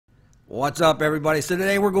What's up, everybody? So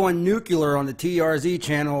today we're going nuclear on the TRZ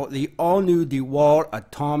channel, the all-new Dewalt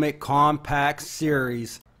Atomic Compact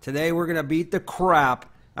series. Today we're going to beat the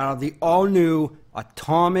crap out of the all-new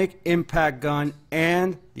Atomic Impact Gun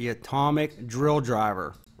and the Atomic Drill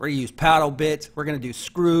Driver. We're going to use paddle bits, we're going to do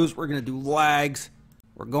screws, we're going to do lags.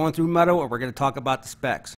 We're going through metal, and we're going to talk about the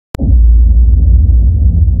specs.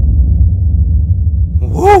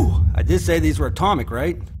 Woo! I did say these were atomic,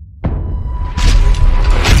 right?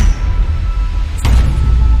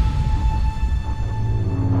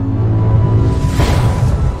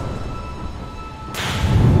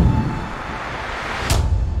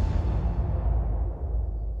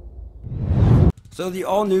 So the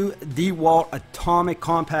all-new Dewalt Atomic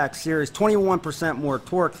Compact series, 21% more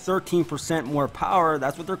torque, 13% more power.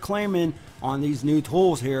 That's what they're claiming on these new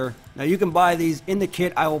tools here. Now you can buy these in the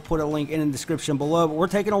kit. I will put a link in the description below. But we're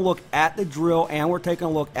taking a look at the drill and we're taking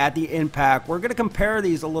a look at the impact. We're going to compare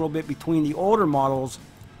these a little bit between the older models.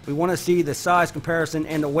 We want to see the size comparison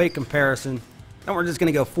and the weight comparison. Then we're just going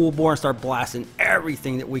to go full bore and start blasting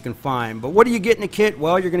everything that we can find. But what do you get in the kit?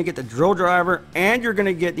 Well, you're going to get the drill driver and you're going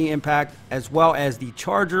to get the impact, as well as the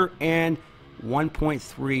charger and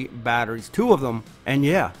 1.3 batteries, two of them. And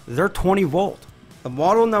yeah, they're 20 volt. The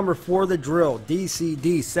model number for the drill,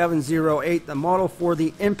 DCD708. The model for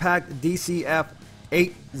the impact,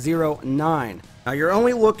 DCF809. Now you're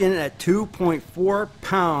only looking at 2.4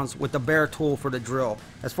 pounds with the bare tool for the drill.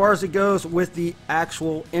 As far as it goes with the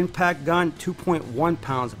actual impact gun, 2.1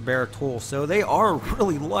 pounds bare tool. So they are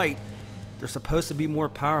really light. They're supposed to be more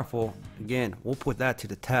powerful. Again, we'll put that to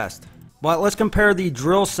the test. But let's compare the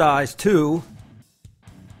drill size to...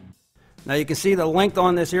 Now you can see the length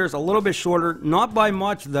on this here is a little bit shorter, not by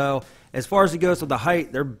much though. As far as it goes with the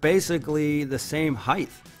height, they're basically the same height.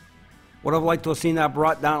 Would have liked to have seen that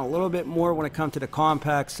brought down a little bit more when it comes to the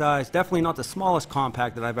compact size. Definitely not the smallest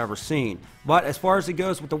compact that I've ever seen. But as far as it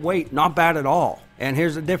goes with the weight, not bad at all. And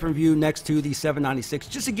here's a different view next to the 796,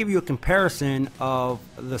 just to give you a comparison of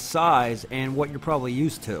the size and what you're probably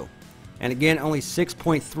used to. And again, only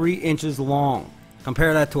 6.3 inches long.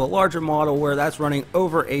 Compare that to a larger model where that's running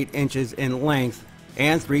over 8 inches in length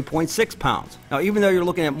and 3.6 pounds. Now, even though you're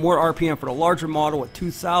looking at more RPM for the larger model at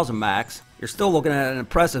 2000 max, you're still looking at an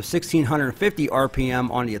impressive 1650 RPM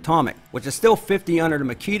on the Atomic, which is still 50 under the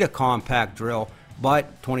Makita compact drill,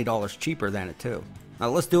 but $20 cheaper than it too. Now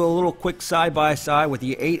let's do a little quick side-by-side with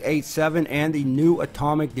the 887 and the new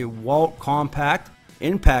Atomic DeWalt compact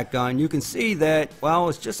impact gun. You can see that, well,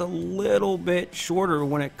 it's just a little bit shorter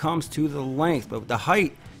when it comes to the length, but with the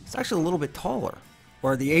height, it's actually a little bit taller.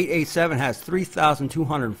 Where the 887 has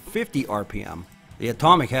 3,250 RPM, the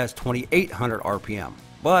Atomic has 2,800 RPM.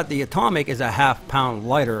 But the Atomic is a half pound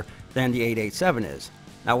lighter than the 887 is.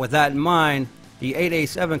 Now with that in mind, the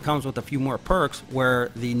 887 comes with a few more perks,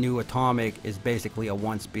 where the new Atomic is basically a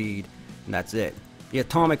 1-speed and that's it. The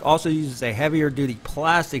Atomic also uses a heavier duty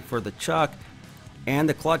plastic for the chuck and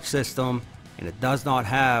the clutch system, and it does not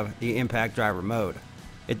have the impact driver mode.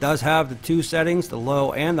 It does have the two settings, the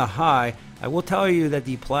low and the high. I will tell you that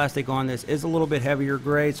the plastic on this is a little bit heavier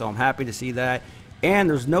grade, so I'm happy to see that. And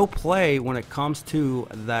there's no play when it comes to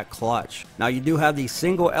that clutch. Now you do have the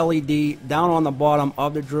single LED down on the bottom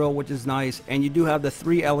of the drill, which is nice, and you do have the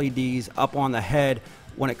 3 LEDs up on the head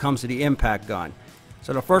when it comes to the impact gun.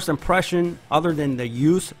 So the first impression, other than the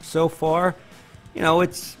use so far, you know,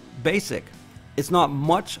 it's basic. It's not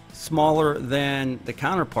much smaller than the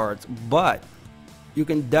counterparts, but you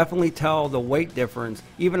can definitely tell the weight difference.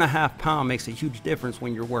 Even a half pound makes a huge difference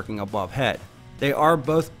when you're working above head. They are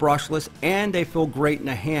both brushless and they feel great in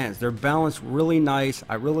the hands. They're balanced really nice.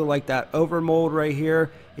 I really like that overmold right here.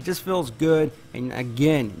 It just feels good. And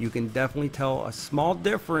again, you can definitely tell a small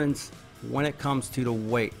difference when it comes to the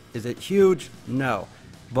weight. Is it huge? No.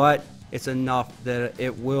 But it's enough that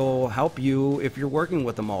it will help you if you're working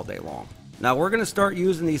with them all day long. Now we're going to start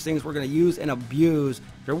using these things. We're going to use and abuse.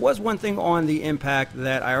 There was one thing on the impact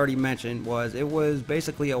that I already mentioned, was it was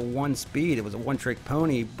basically a 1-speed. It was a one-trick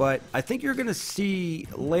pony, but I think you're going to see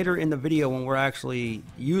later in the video when we're actually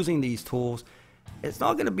using these tools, it's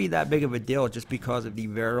not going to be that big of a deal just because of the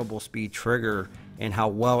variable speed trigger and how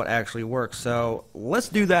well it actually works. So let's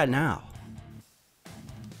do that now.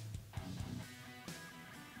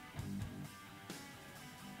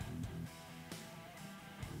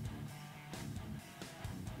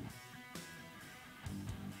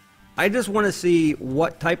 I just want to see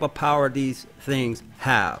what type of power these things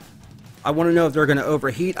have. I want to know if they're going to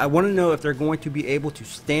overheat. I want to know if they're going to be able to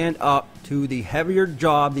stand up to the heavier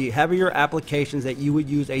job, the heavier applications that you would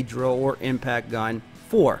use a drill or impact gun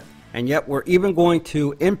for. And yet we're even going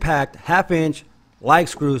to impact 1/2 inch lag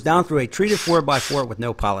screws down through a treated 4x4 with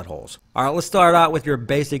no pilot holes. Alright, let's start out with your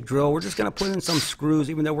basic drill. We're just going to put in some screws,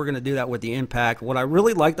 even though we're going to do that with the impact. What I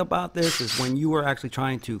really liked about this is when you were actually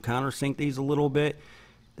trying to countersink these a little bit,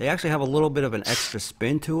 they actually have a little bit of an extra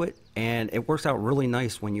spin to it, and it works out really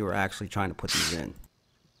nice when you are actually trying to put these in.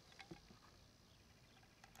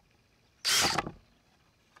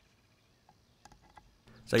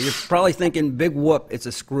 So you're probably thinking, big whoop, it's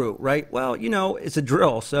a screw, right? Well, you know, it's a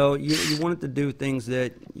drill, so you want it to do things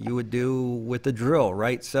that you would do with the drill,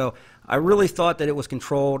 right? So I really thought that it was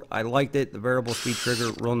controlled. I liked it. The variable speed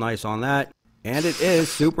trigger, real nice on that. And it is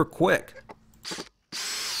super quick.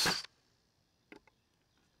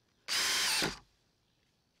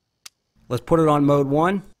 Let's put it on mode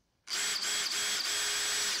 1.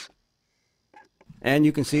 And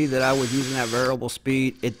you can see that I was using that variable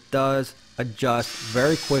speed. It does adjust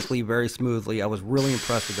very quickly, very smoothly. I was really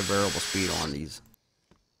impressed with the variable speed on these.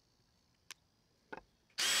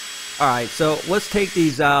 Alright, so let's take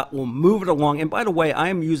these out. We'll move it along. And by the way, I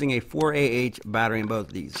am using a 4AH battery in both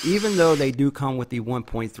of these. Even though they do come with the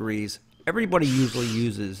 1.3s, everybody usually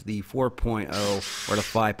uses the 4.0 or the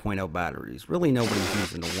 5.0 batteries. Really nobody's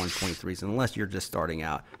using the 1.3s unless you're just starting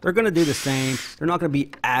out. They're going to do the same. They're not going to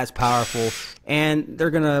be as powerful, and they're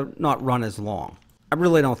going to not run as long. I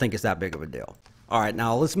really don't think it's that big of a deal. Alright,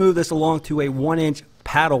 now let's move this along to a 1-inch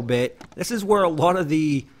paddle bit. This is where a lot of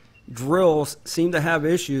the drills seem to have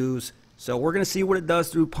issues. So we're going to see what it does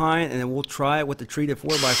through Pine, and then we'll try it with the treated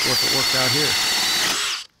 4x4 if it works out here.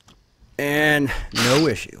 And no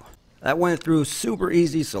issue. That went through super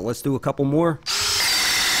easy, so let's do a couple more.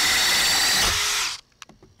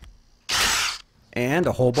 And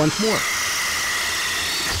a whole bunch more.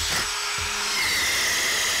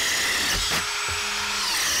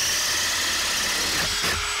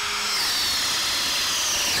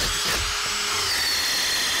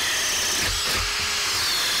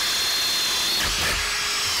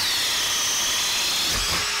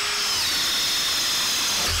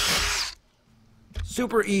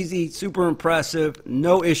 Super easy, super impressive,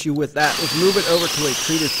 no issue with that. Let's move it over to a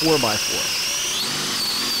treated 4x4.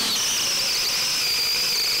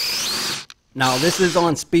 Now this is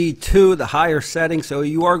on speed 2, the higher setting, so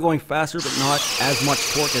you are going faster but not as much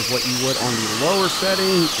torque as what you would on the lower setting,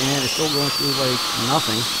 and it's still going through like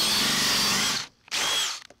nothing.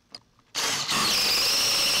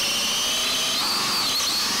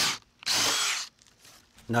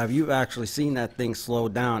 Now, if you've actually seen that thing slow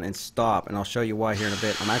down and stop, and I'll show you why here in a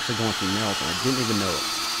bit. I'm actually going through nails, and I didn't even know it.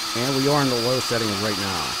 And we are in the low setting right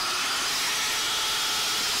now.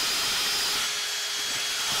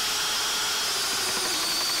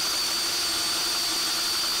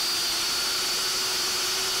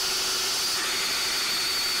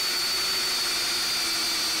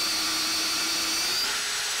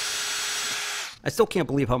 I still can't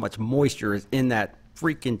believe how much moisture is in that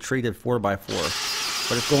freaking treated 4x4.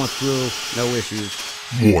 But it's going through, no issues.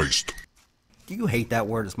 Moist. Do you hate that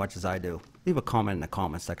word as much as I do? Leave a comment in the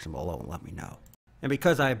comment section below and let me know. And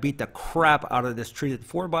because I beat the crap out of this treated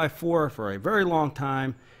 4x4 for a very long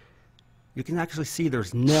time, you can actually see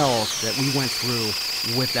there's nails that we went through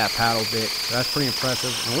with that paddle bit. So that's pretty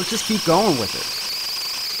impressive. And let's just keep going with it.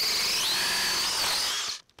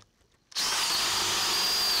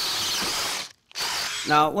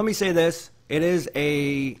 Now, let me say this. It is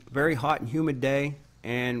a very hot and humid day,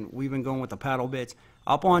 and we've been going with the paddle bits.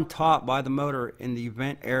 Up on top by the motor in the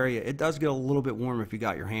vent area, it does get a little bit warm if you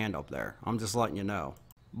got your hand up there. I'm just letting you know.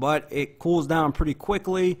 But it cools down pretty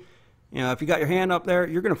quickly. You know, if you got your hand up there,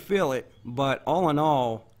 you're going to feel it. But all in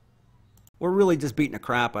all, we're really just beating the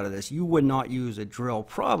crap out of this. You would not use a drill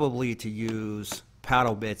probably to use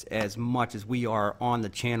paddle bits as much as we are on the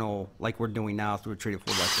channel like we're doing now through a treated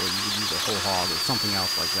 4x4. You would use a whole hog or something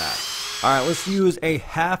else like that. Alright, let's use a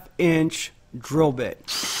 1/2-inch drill bit.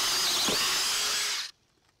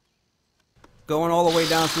 Going all the way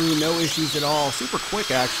down through, no issues at all. Super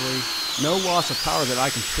quick actually. No loss of power that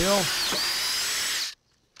I can feel.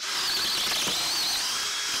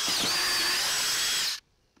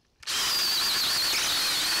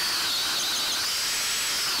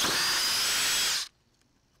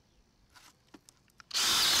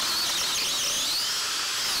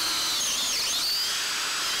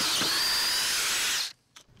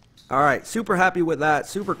 Alright, super happy with that,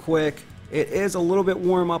 super quick. It is a little bit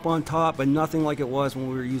warm up on top, but nothing like it was when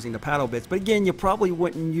we were using the paddle bits. But again, you probably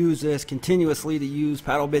wouldn't use this continuously to use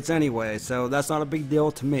paddle bits anyway, so that's not a big deal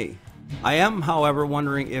to me. I am, however,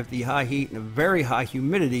 wondering if the high heat and very high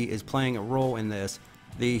humidity is playing a role in this.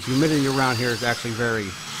 The humidity around here is actually very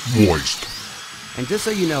moist. And just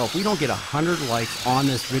so you know, if we don't get 100 likes on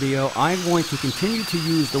this video, I'm going to continue to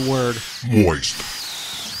use the word moist.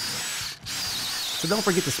 So don't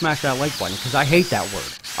forget to smash that like button, because I hate that word.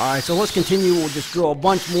 Alright, so let's continue. We'll just drill a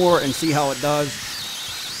bunch more and see how it does.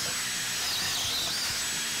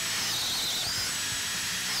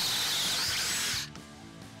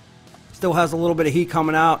 Still has a little bit of heat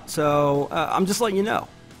coming out, so I'm just letting you know.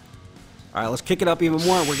 Alright, let's kick it up even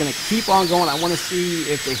more. We're going to keep on going. I want to see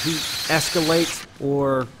if the heat escalates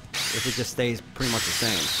or if it just stays pretty much the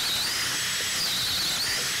same.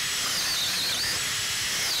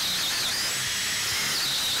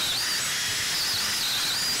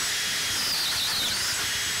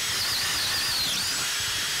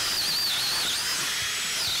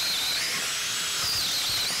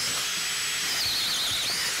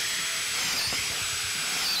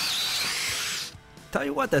 Tell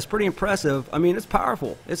you what, that's pretty impressive. I mean, it's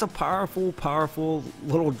powerful. It's a powerful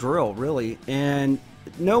little drill, really. And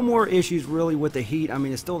no more issues really with the heat. I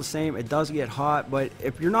mean, it's still the same. It does get hot, but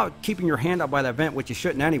if you're not keeping your hand up by that vent, which you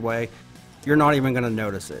shouldn't anyway, you're not even going to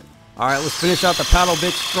notice it. All right, let's finish out the paddle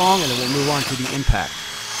bit strong, and then we'll move on to the impact.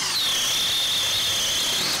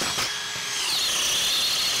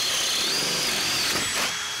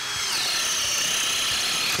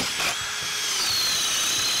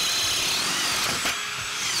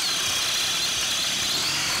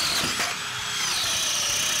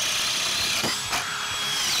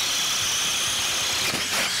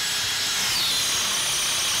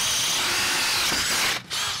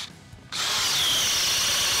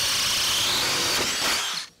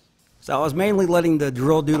 So I was mainly letting the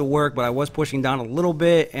drill do the work, but I was pushing down a little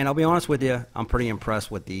bit, and I'll be honest with you, I'm pretty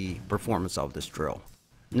impressed with the performance of this drill.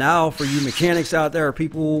 Now, for you mechanics out there, or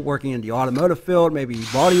people working in the automotive field, maybe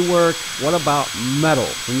body work, what about metal?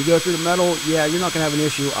 When you go through the metal, yeah, you're not going to have an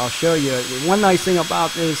issue. I'll show you. One nice thing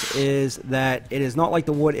about this is that it is not like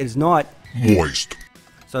the wood. It is not moist.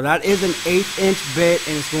 So that is an 1/8" bit,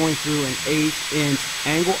 and it's going through an 1/8"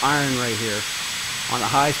 angle iron right here. On the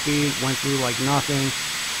high speed, went through like nothing.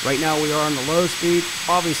 Right now we are on the low speed.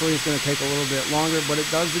 Obviously it's going to take a little bit longer, but it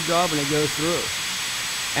does the job and it goes through.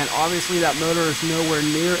 And obviously that motor is nowhere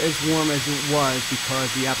near as warm as it was because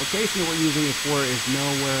the application that we're using it for is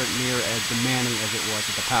nowhere near as demanding as it was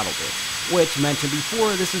at the paddle bit. Which, mentioned before,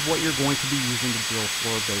 this is what you're going to be using the drill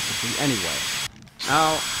for basically anyway.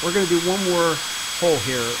 Now, we're going to do one more hole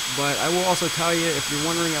here, but I will also tell you, if you're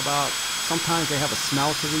wondering about, sometimes they have a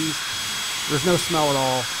smell to these. There's no smell at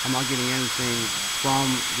all. I'm not getting anything from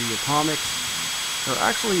the atomics. They're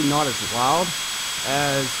actually not as loud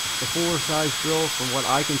as the fuller size drills from what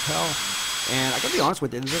I can tell, and I gotta be honest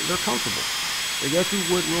with you, they're comfortable. They go through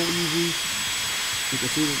wood real easy. You can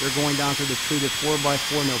see that they're going down through the treated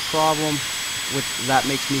 4x4 no problem, which that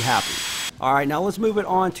makes me happy. Alright, now let's move it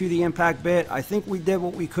on to the impact bit. I think we did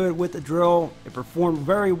what we could with the drill. It performed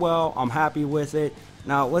very well. I'm happy with it.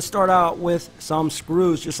 Now let's start out with some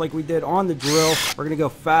screws just like we did on the drill. We're gonna go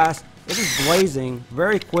fast. It is blazing,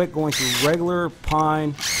 very quick, going through regular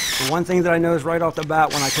pine. The one thing that I noticed right off the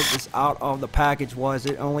bat when I took this out of the package was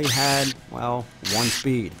it only had, well, 1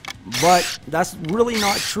 speed. But that's really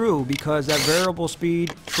not true because that variable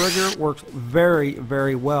speed trigger works very,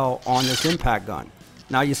 very well on this impact gun.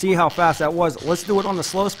 Now you see how fast that was. Let's do it on the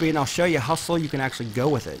slow speed and I'll show you how slow you can actually go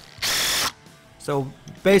with it. So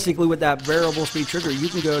basically with that variable speed trigger, you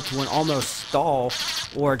can go to an almost stall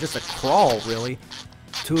or just a crawl really,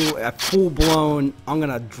 to a full-blown, I'm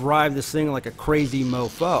going to drive this thing like a crazy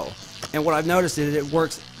mofo. And what I've noticed is it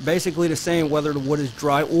works basically the same whether the wood is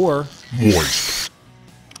dry or moist.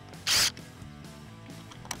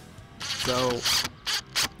 So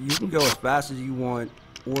you can go as fast as you want,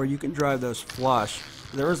 or you can drive those flush.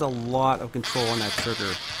 There is a lot of control on that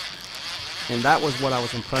trigger. And that was what I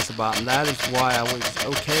was impressed about, and that is why I was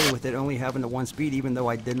okay with it only having the 1 speed, even though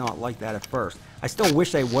I did not like that at first. I still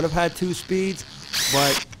wish they would have had 2 speeds,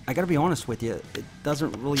 but I gotta be honest with you, it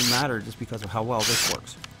doesn't really matter just because of how well this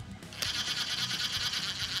works.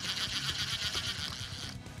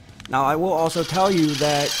 Now I will also tell you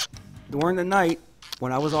that during the night,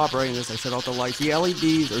 when I was operating this, I shut off the lights. The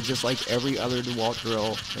LEDs are just like every other Dewalt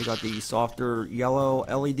drill. They got the softer yellow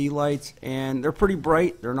LED lights, and they're pretty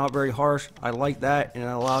bright. They're not very harsh. I like that, and it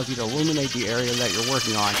allows you to illuminate the area that you're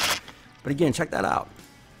working on. But again, check that out.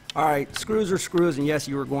 Alright, screws are screws, and yes,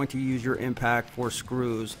 you are going to use your impact for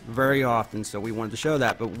screws very often, so we wanted to show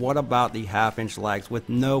that. But what about the 1/2" lags with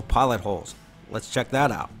no pilot holes? Let's check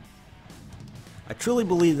that out. I truly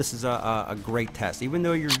believe this is a great test. Even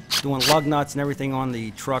though you're doing lug nuts and everything on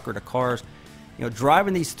the truck or the cars, you know,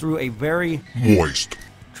 driving these through a very moist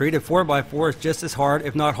treated 4x4 is just as hard,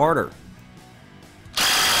 if not harder.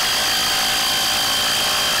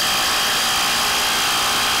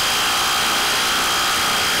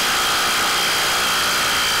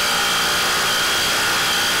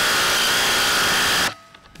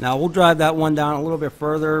 Now we'll drive that one down a little bit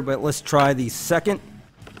further, but let's try the second,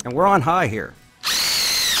 and we're on high here.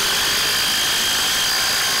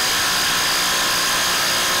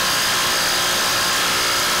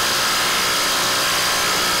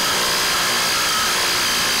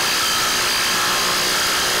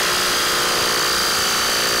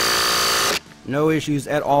 No issues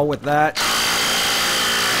at all with that.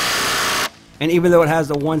 And even though it has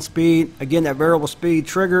the 1 speed, again, that variable speed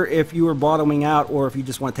trigger, if you are bottoming out or if you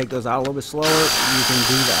just want to take those out a little bit slower, you can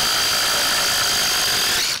do that.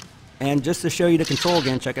 And just to show you the control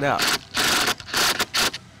again, check it out.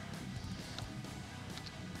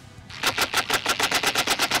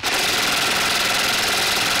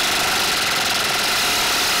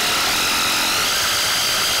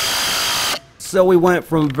 So we went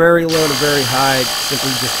from very low to very high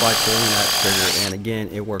simply just by pulling that trigger, and again,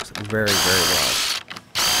 it works very, very well.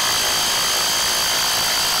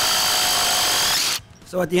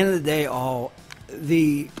 So at the end of the day,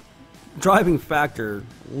 the driving factor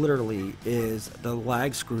literally is the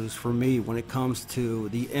lag screws for me when it comes to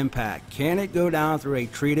the impact. Can it go down through a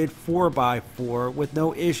treated 4x4 with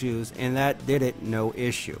no issues? And that did it, no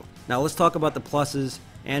issue. Now let's talk about the pluses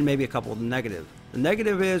and maybe a couple of the negatives. The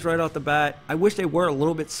negative is, right off the bat, I wish they were a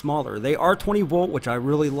little bit smaller. They are 20 volt, which I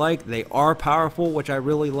really like. They are powerful, which I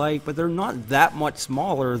really like, but they're not that much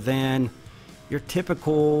smaller than your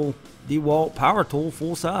typical Dewalt power tool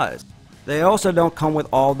full size. They also don't come with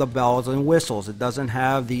all the bells and whistles. It doesn't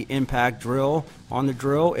have the impact drill on the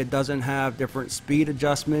drill. It doesn't have different speed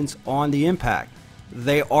adjustments on the impact.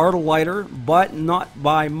 They are lighter, but not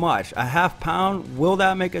by much. A ½ pound, will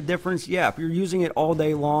that make a difference? Yeah, if you're using it all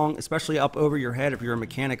day long, especially up over your head, if you're a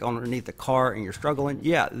mechanic underneath the car and you're struggling,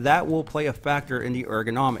 yeah, that will play a factor in the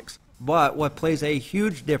ergonomics. But what plays a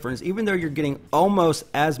huge difference, even though you're getting almost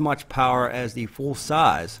as much power as the full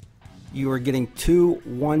size, you are getting two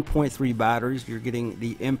 1.3 batteries, you're getting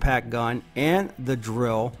the impact gun and the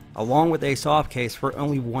drill, along with a soft case for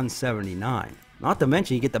only $179. Not to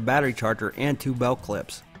mention you get the battery charger and 2 belt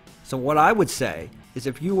clips. So what I would say is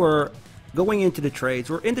if you are going into the trades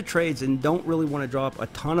or into trades and don't really want to drop a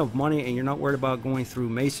ton of money and you're not worried about going through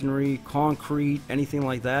masonry, concrete, anything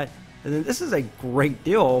like that, then this is a great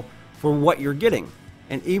deal for what you're getting.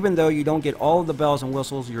 And even though you don't get all of the bells and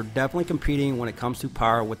whistles, you're definitely competing when it comes to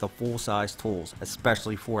power with the full-size tools,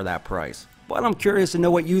 especially for that price. But I'm curious to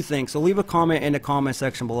know what you think, so leave a comment in the comment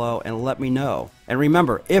section below and let me know. And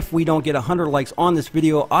remember, if we don't get 100 likes on this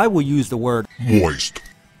video, I will use the word moist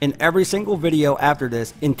in every single video after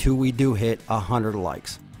this until we do hit 100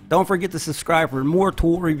 likes. Don't forget to subscribe for more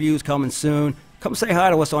tool reviews coming soon. Come say hi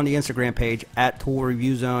to us on the Instagram page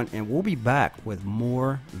 @ToolReviewZone, and we'll be back with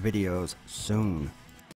more videos soon.